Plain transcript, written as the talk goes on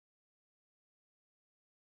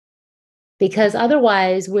because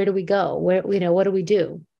otherwise, where do we go? What do we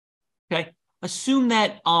do? Okay. Assume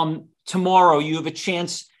that tomorrow you have a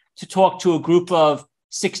chance to talk to a group of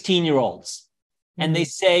 16-year-olds and they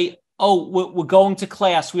say, oh, we're going to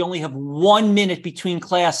class. We only have 1 minute between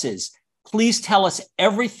classes. Please tell us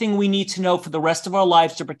everything we need to know for the rest of our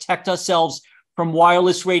lives to protect ourselves from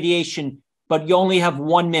wireless radiation, but you only have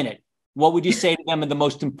 1 minute. What would you say to them are the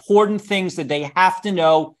most important things that they have to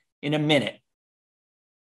know in a minute?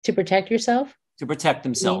 To protect yourself? To protect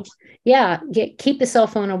themselves. Yeah, keep the cell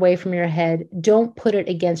phone away from your head. Don't put it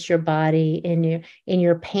against your body in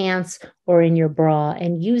your pants or in your bra,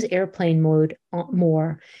 and use airplane mode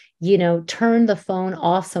more. Turn the phone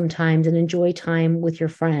off sometimes and enjoy time with your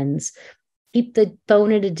friends. Keep the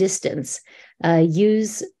phone at a distance.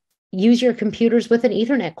 Use your computers with an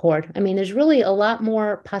Ethernet cord. I mean, there's really a lot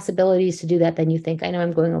more possibilities to do that than you think. I know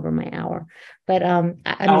I'm going over my hour, but hour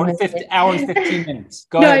and 15 minutes.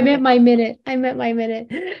 Go no, ahead. I meant my minute.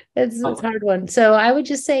 That's a hard one. So I would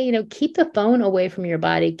just say, keep the phone away from your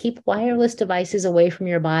body. Keep wireless devices away from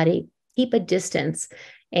your body. Keep a distance,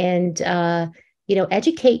 and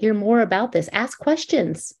educate you more about this. Ask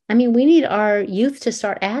questions. I mean, we need our youth to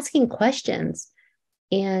start asking questions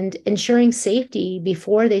and ensuring safety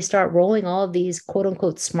before they start rolling all of these quote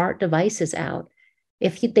unquote smart devices out.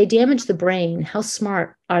 If they damage the brain, how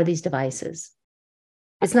smart are these devices?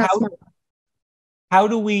 It's not smart. How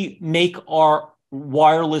do we make our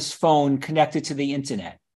wireless phone connected to the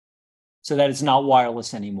internet so that it's not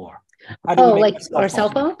wireless anymore? How do we make our cell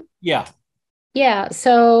phone? Yeah. Yeah.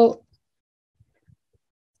 So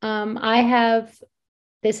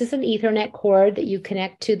this is an Ethernet cord that you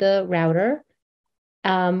connect to the router,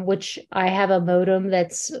 which I have a modem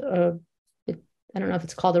that's, I don't know if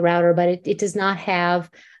it's called a router, but it does not have,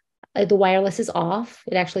 the wireless is off.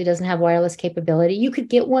 It actually doesn't have wireless capability. You could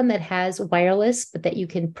get one that has wireless, but that you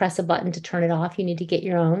can press a button to turn it off. You need to get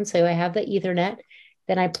your own. So I have the Ethernet,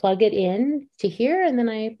 then I plug it in to here, and then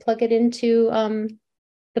I plug it into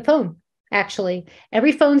the phone. Actually,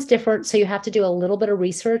 every phone's different, so you have to do a little bit of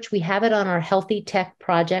research. We have it on our Healthy Tech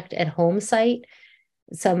Project at Home site,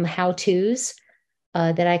 some how-tos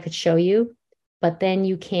that I could show you. But then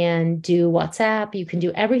you can do WhatsApp, you can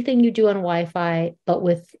do everything you do on Wi-Fi, but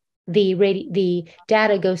with the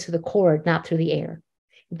data goes through the cord, not through the air.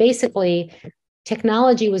 Basically,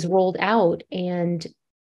 technology was rolled out, and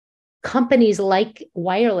companies like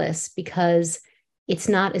wireless because it's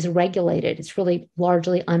not as regulated. It's really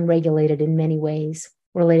largely unregulated in many ways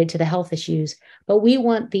related to the health issues. But we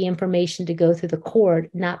want the information to go through the cord,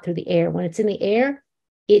 not through the air. When it's in the air,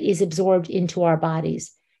 it is absorbed into our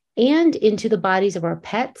bodies and into the bodies of our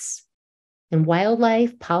pets and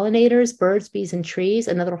wildlife, pollinators, birds, bees, and trees.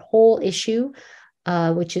 Another whole issue,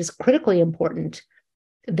 which is critically important,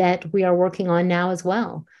 that we are working on now as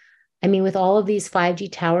well. I mean, with all of these 5G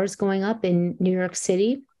towers going up in New York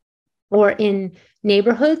City or in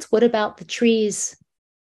neighborhoods, what about the trees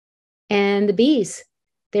and the bees?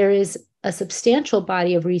 There is a substantial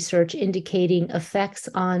body of research indicating effects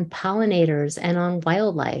on pollinators and on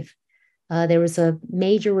wildlife. There was a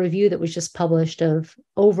major review that was just published of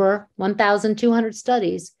over 1,200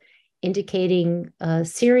 studies indicating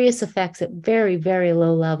serious effects at very, very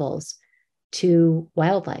low levels to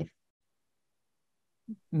wildlife.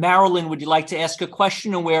 Marilyn, would you like to ask a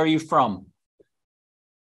question, and where are you from?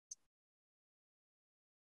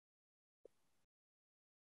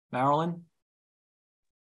 Marilyn?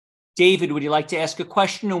 David, would you like to ask a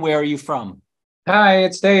question, and where are you from? Hi,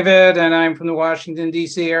 it's David, and I'm from the Washington,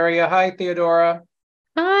 D.C. area. Hi, Theodora.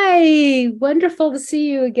 Hi, wonderful to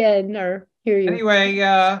see you again, or hear you. Anyway,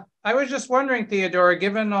 I was just wondering, Theodora,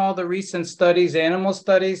 given all the recent studies, animal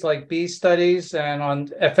studies like bee studies and on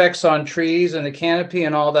effects on trees and the canopy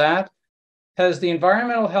and all that, has the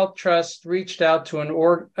Environmental Health Trust reached out to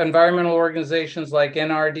environmental organizations like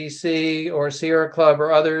NRDC or Sierra Club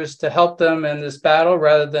or others to help them in this battle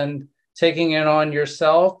rather than taking it on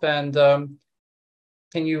yourself? And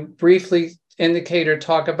can you briefly indicate or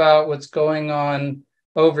talk about what's going on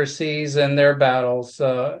overseas and their battles,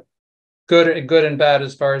 good and bad,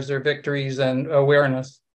 as far as their victories and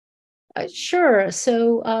awareness? Sure.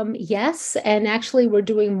 So yes, and actually we're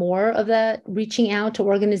doing more of that, reaching out to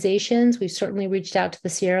organizations. We've certainly reached out to the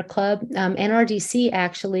Sierra Club. NRDC,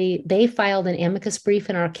 actually, they filed an amicus brief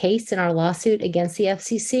in our case, in our lawsuit against the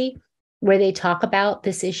FCC, where they talk about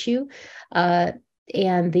this issue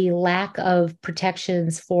and the lack of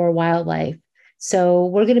protections for wildlife. So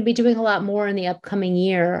we're going to be doing a lot more in the upcoming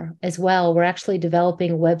year as well. We're actually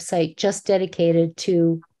developing a website just dedicated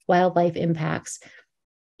to wildlife impacts.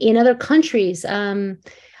 In other countries, I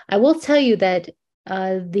will tell you that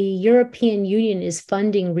the European Union is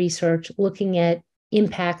funding research looking at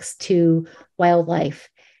impacts to wildlife.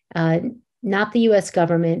 Not the US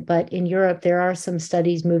government, but in Europe, there are some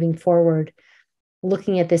studies moving forward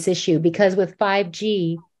looking at this issue because with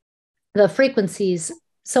 5G, the frequencies,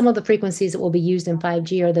 some of the frequencies that will be used in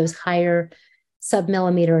 5G are those higher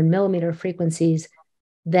submillimeter and millimeter frequencies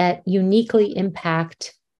that uniquely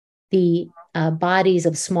impact the bodies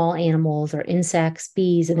of small animals or insects,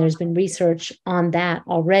 bees, and there's been research on that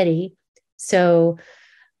already. So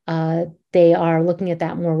they are looking at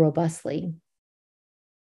that more robustly.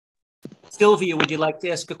 Sylvia, would you like to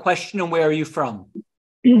ask a question, and where are you from?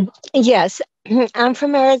 Yes, I'm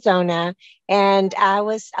from Arizona, and I'm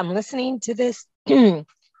listening to this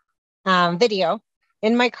video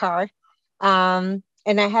in my car, and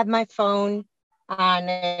I have my phone on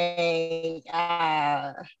a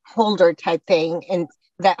holder type thing, and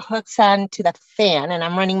that hooks on to the fan, and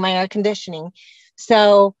I'm running my air conditioning.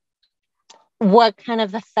 So what kind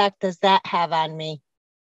of effect does that have on me?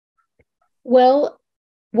 Well,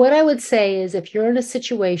 what I would say is if you're in a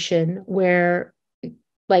situation where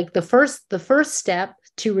like the first step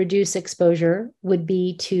to reduce exposure would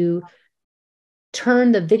be to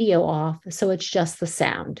turn the video off so it's just the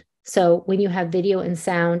sound. So when you have video and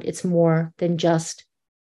sound, it's more than just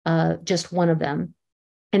one of them.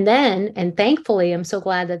 And then, and thankfully, I'm so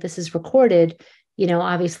glad that this is recorded. You know,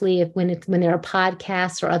 obviously, when there are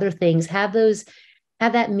podcasts or other things, have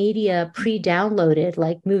that media pre-downloaded.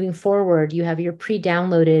 Like moving forward, you have your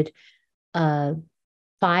pre-downloaded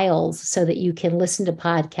files so that you can listen to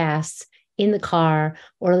podcasts in the car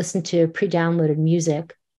or listen to pre-downloaded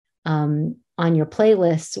music on your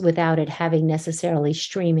playlists without it having necessarily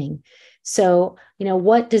streaming. So, you know,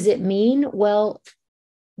 what does it mean? Well,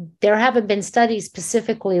 there haven't been studies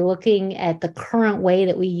specifically looking at the current way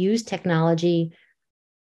that we use technology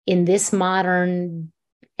in this modern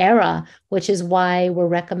era, which is why we're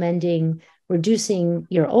recommending reducing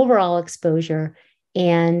your overall exposure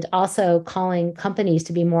and also calling companies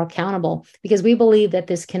to be more accountable, because we believe that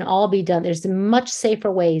this can all be done. There's much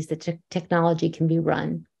safer ways that technology can be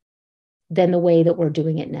run than the way that we're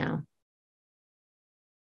doing it now.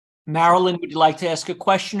 Marilyn, would you like to ask a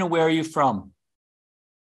question, or where are you from?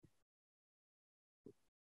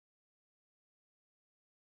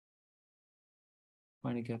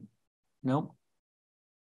 Trying to get, nope.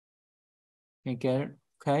 Can't get it.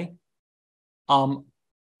 Okay.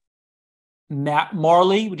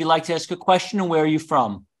 Marley, would you like to ask a question, and where are you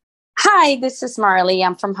from? Hi, this is Marley.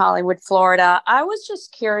 I'm from Hollywood, Florida. I was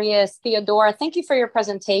just curious, Theodora, thank you for your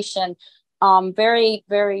presentation. Very,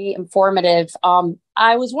 very informative.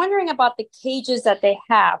 I was wondering about the cages that they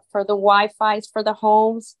have for the Wi-Fi's for the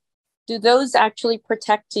homes. Do those actually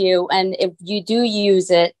protect you? And if you do use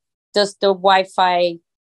it, does the Wi-Fi,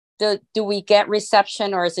 do we get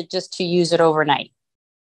reception, or is it just to use it overnight?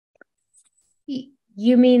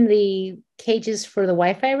 You mean the cages for the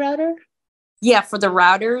Wi-Fi router? Yeah, for the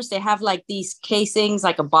routers, they have like these casings,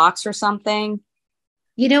 like a box or something.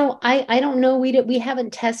 You know, I don't know. We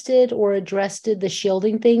haven't tested or addressed the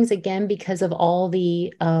shielding things again because of all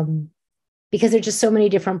the because there's just so many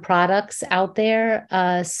different products out there.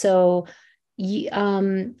 So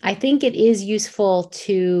I think it is useful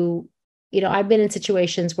to, you know, I've been in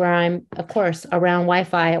situations where I'm, of course, around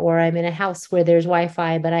Wi-Fi, or I'm in a house where there's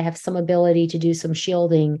Wi-Fi, but I have some ability to do some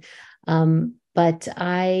shielding. But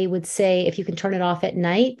I would say if you can turn it off at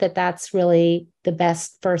night, that's really the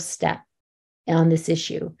best first step on this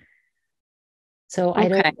issue. So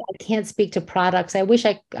Okay. I can't speak to products. I wish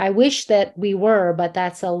that we were, but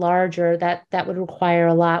that's a larger, that would require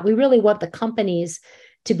a lot. We really want the companies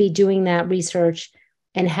to be doing that research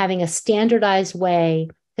and having a standardized way,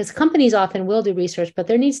 because companies often will do research, but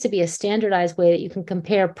there needs to be a standardized way that you can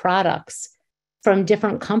compare products from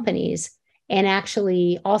different companies and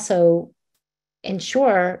actually also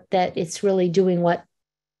ensure that it's really doing what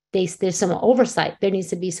there's some oversight. There needs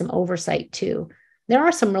to be some oversight too. There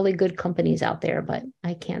are some really good companies out there, but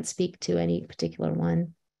I can't speak to any particular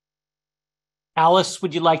one. Alice,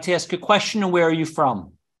 would you like to ask a question, and where are you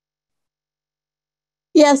from?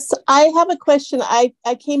 Yes, I have a question. I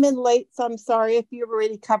came in late, so I'm sorry if you've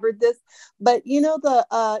already covered this. But you know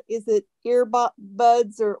is it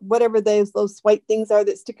earbuds or whatever those white things are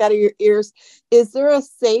that stick out of your ears? Is there a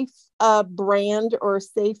safe brand or a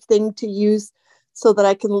safe thing to use so that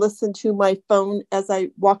I can listen to my phone as I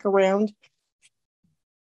walk around?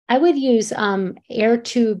 I would use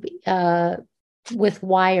AirTube with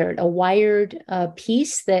a wired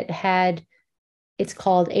piece that had, it's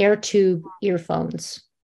called AirTube earphones.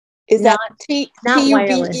 Is that not T-U-B-E?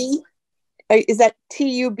 wireless? Is that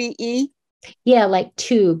T-U-B-E? Yeah, like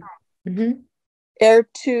tube. Mm-hmm. Air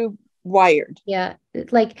tube wired. Yeah,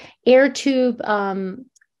 like air tube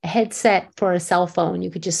headset for a cell phone. You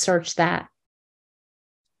could just search that.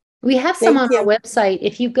 We have some on our website.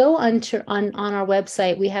 If you go on our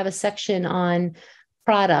website, we have a section on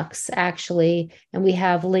products actually, and we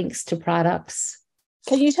have links to products.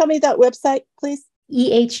 Can you tell me that website, please?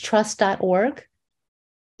 ehtrust.org.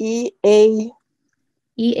 EHTRUST,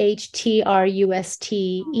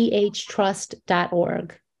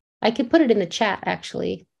 ehtrust.org. I could put it in the chat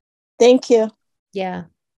actually. Thank you. Yeah.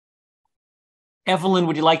 Evelyn,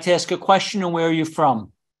 would you like to ask a question, and where are you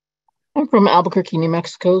from? I'm from Albuquerque, New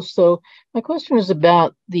Mexico. So my question is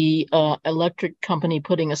about the electric company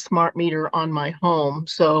putting a smart meter on my home.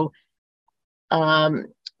 So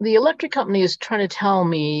the electric company is trying to tell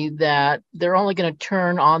me that they're only going to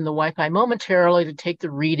turn on the Wi-Fi momentarily to take the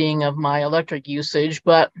reading of my electric usage.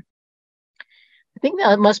 But I think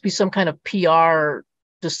that must be some kind of PR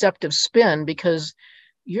deceptive spin, because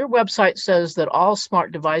your website says that all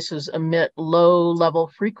smart devices emit low-level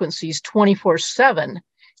frequencies 24/7,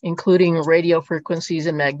 including radio frequencies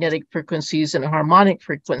and magnetic frequencies and harmonic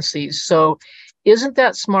frequencies. So isn't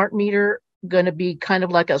that smart meter going to be kind of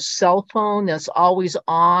like a cell phone that's always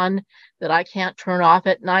on, that I can't turn off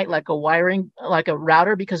at night, like a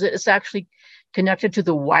router, because it's actually connected to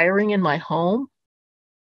the wiring in my home?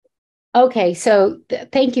 Okay, so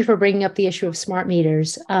thank you for bringing up the issue of smart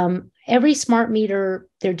meters. Every smart meter,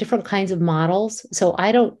 there are different kinds of models. So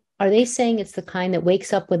are they saying it's the kind that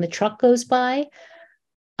wakes up when the truck goes by?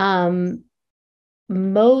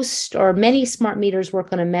 Most or many smart meters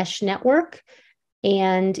work on a mesh network.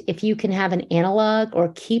 And if you can have an analog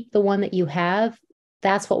or keep the one that you have,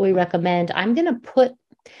 that's what we recommend. I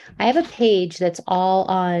have a page that's all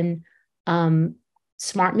on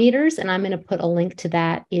smart meters, and I'm going to put a link to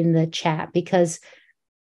that in the chat, because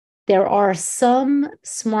there are some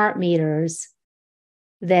smart meters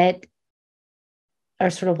that are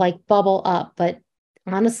sort of like bubble up, but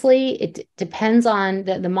honestly, it depends on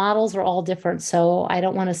the models are all different. So I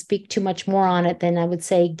don't want to speak too much more on it than I would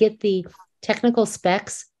say get the technical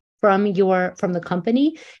specs from the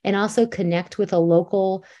company, and also connect with a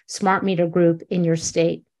local smart meter group in your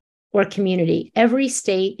state or community. Every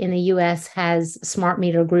state in the US has smart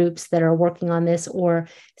meter groups that are working on this, or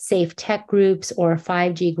safe tech groups or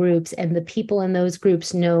 5G groups. And the people in those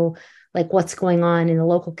groups know like what's going on in the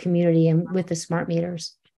local community and with the smart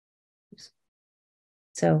meters.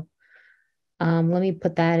 So let me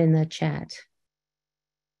put that in the chat.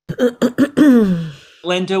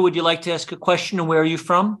 Linda, would you like to ask a question, and where are you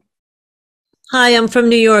from? Hi, I'm from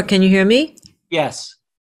New York. Can you hear me? Yes.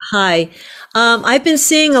 Hi. I've been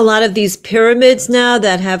seeing a lot of these pyramids now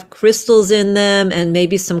that have crystals in them and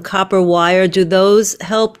maybe some copper wire. Do those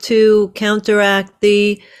help to counteract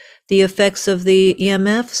the effects of the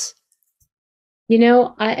EMFs? You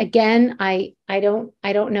know, I don't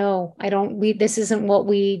know. This isn't what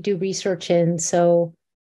we do research in. So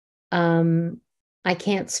I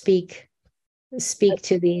can't speak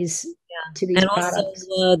to these and products.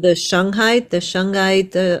 Also the Shanghai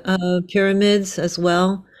pyramids as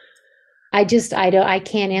well. I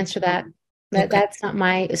can't answer that. That's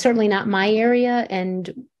certainly not my area,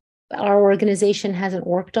 and our organization hasn't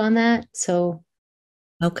worked on that. So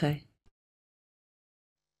okay.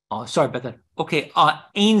 Oh, sorry about that. Okay,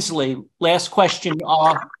 Ainsley, last question.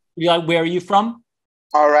 Where are you from?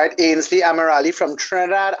 All right, Ainsley Amirali from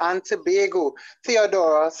Trinidad and Tobago.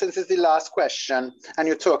 Theodora, since it's the last question and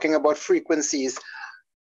you're talking about frequencies,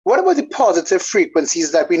 what about the positive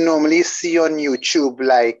frequencies that we normally see on YouTube,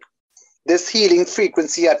 like this healing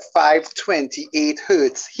frequency at 528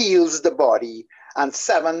 hertz heals the body and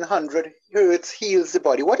 700 hertz heals the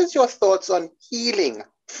body? What is your thoughts on healing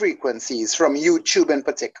frequencies from YouTube in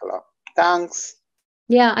particular? Thanks.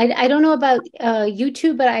 Yeah, I don't know about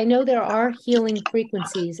YouTube, but I know there are healing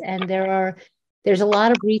frequencies, and there's a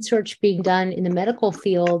lot of research being done in the medical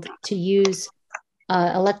field to use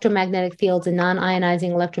electromagnetic fields and non-ionizing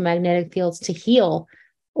electromagnetic fields to heal,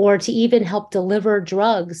 or to even help deliver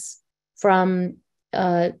drugs from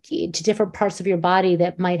to different parts of your body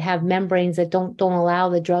that might have membranes that don't allow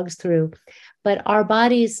the drugs through. But our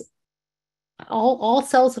bodies, all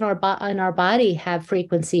cells in our body have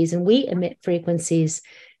frequencies, and we emit frequencies.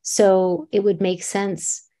 So it would make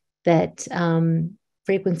sense that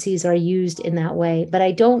frequencies are used in that way. But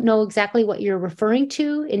I don't know exactly what you're referring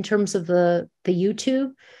to in terms of the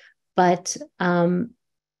YouTube. But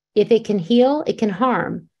if it can heal, it can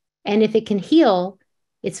harm. And if it can heal,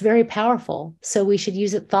 it's very powerful. So we should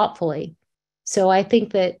use it thoughtfully. So I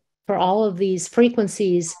think that for all of these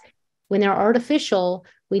frequencies, when they're artificial,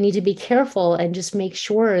 we need to be careful and just make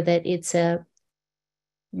sure that it's a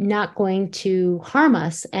not going to harm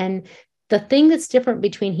us. And the thing that's different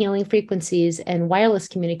between healing frequencies and wireless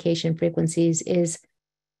communication frequencies is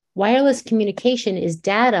wireless communication is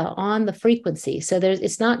data on the frequency. So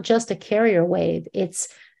it's not just a carrier wave, it's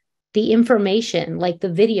the information, like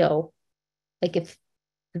the video. Like if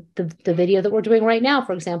the video that we're doing right now,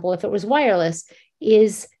 for example, if it was wireless,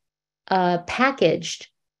 is packaged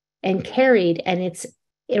and carried, and it's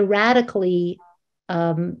erratically,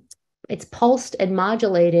 it's pulsed and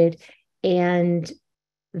modulated, and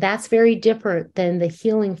that's very different than the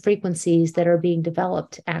healing frequencies that are being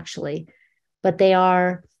developed, actually. But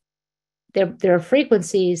they're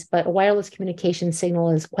frequencies, but a wireless communication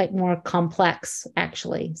signal is quite more complex,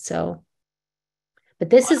 actually. So, but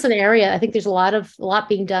this is an area, I think there's a lot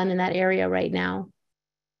being done in that area right now.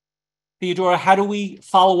 Theodora, how do we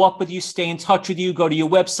follow up with you, stay in touch with you, go to your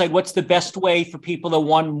website? What's the best way for people that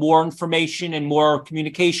want more information and more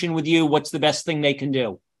communication with you? What's the best thing they can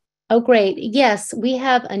do? Oh, great. Yes, we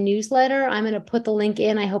have a newsletter. I'm going to put the link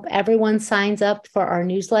in. I hope everyone signs up for our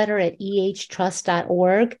newsletter at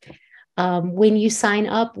ehtrust.org. When you sign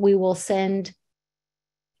up, we will send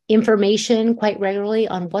information quite regularly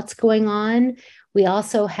on what's going on. We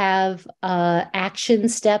also have action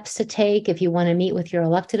steps to take if you want to meet with your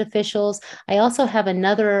elected officials. I also have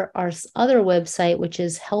our other website, which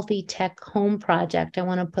is Healthy Tech Home Project. I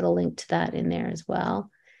want to put a link to that in there as well.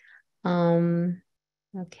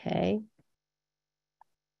 Okay.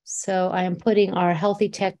 So I am putting our Healthy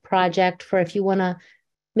Tech project for if you want to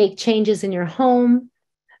make changes in your home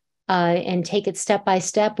and take it step by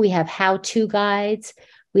step. We have how-to guides.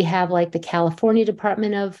 We have like the California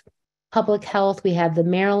Department of Public Health. We have the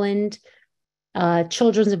Maryland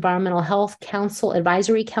Children's Environmental Health Council,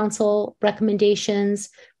 Advisory Council recommendations,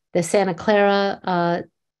 the Santa Clara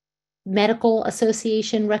Medical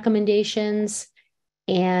Association recommendations,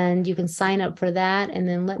 and you can sign up for that. And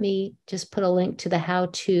then let me just put a link to the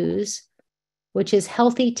how-tos, which is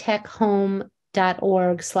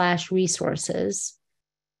healthytechhome.org/resources.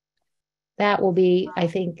 That will be, I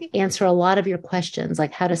think, answer a lot of your questions,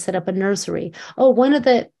 like how to set up a nursery. Oh, one of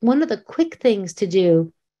the quick things to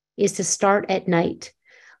do is to start at night.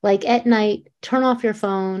 Like at night, turn off your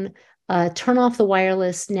phone, turn off the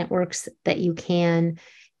wireless networks that you can,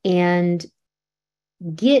 and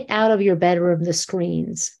get out of your bedroom the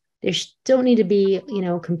screens. There don't need to be,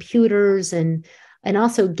 computers and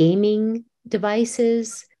also gaming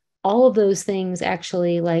devices. All of those things,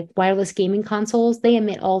 actually, like wireless gaming consoles, they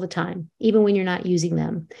emit all the time, even when you're not using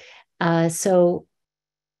them. So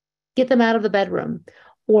get them out of the bedroom,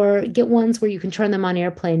 or get ones where you can turn them on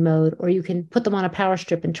airplane mode, or you can put them on a power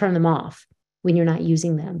strip and turn them off when you're not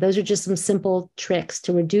using them. Those are just some simple tricks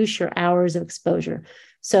to reduce your hours of exposure.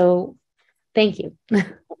 So thank you.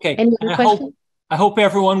 Okay. Any other questions? I hope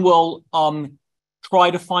everyone will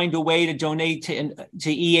try to find a way to donate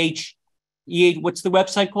to EH. What's the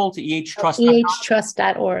website called? EHTrust.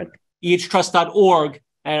 EHTrust.org. EHTrust.org.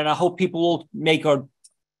 And I hope people will make a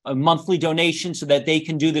monthly donation so that they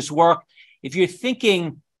can do this work. If you're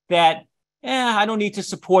thinking that, I don't need to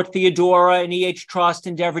support Theodora and EH Trust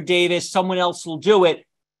and Deborah Davis, someone else will do it.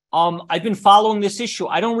 I've been following this issue.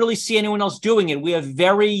 I don't really see anyone else doing it. We are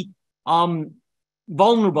very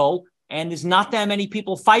vulnerable, and there's not that many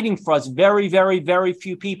people fighting for us. Very, very, very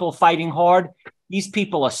few people fighting hard. These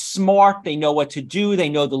people are smart. They know what to do. They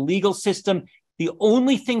know the legal system. The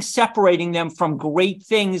only thing separating them from great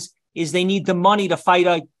things is they need the money to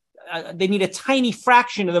fight. They need a tiny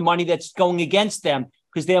fraction of the money that's going against them,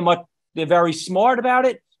 because they're very smart about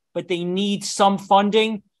it, but they need some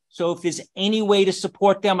funding. So if there's any way to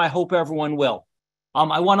support them, I hope everyone will.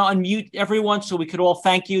 I want to unmute everyone so we could all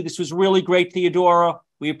thank you. This was really great, Theodora.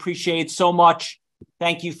 We appreciate it so much.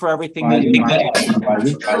 Thank you for everything. Thank you, Theodora.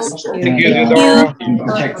 Theodora.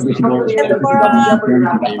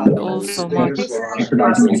 Thank you so much.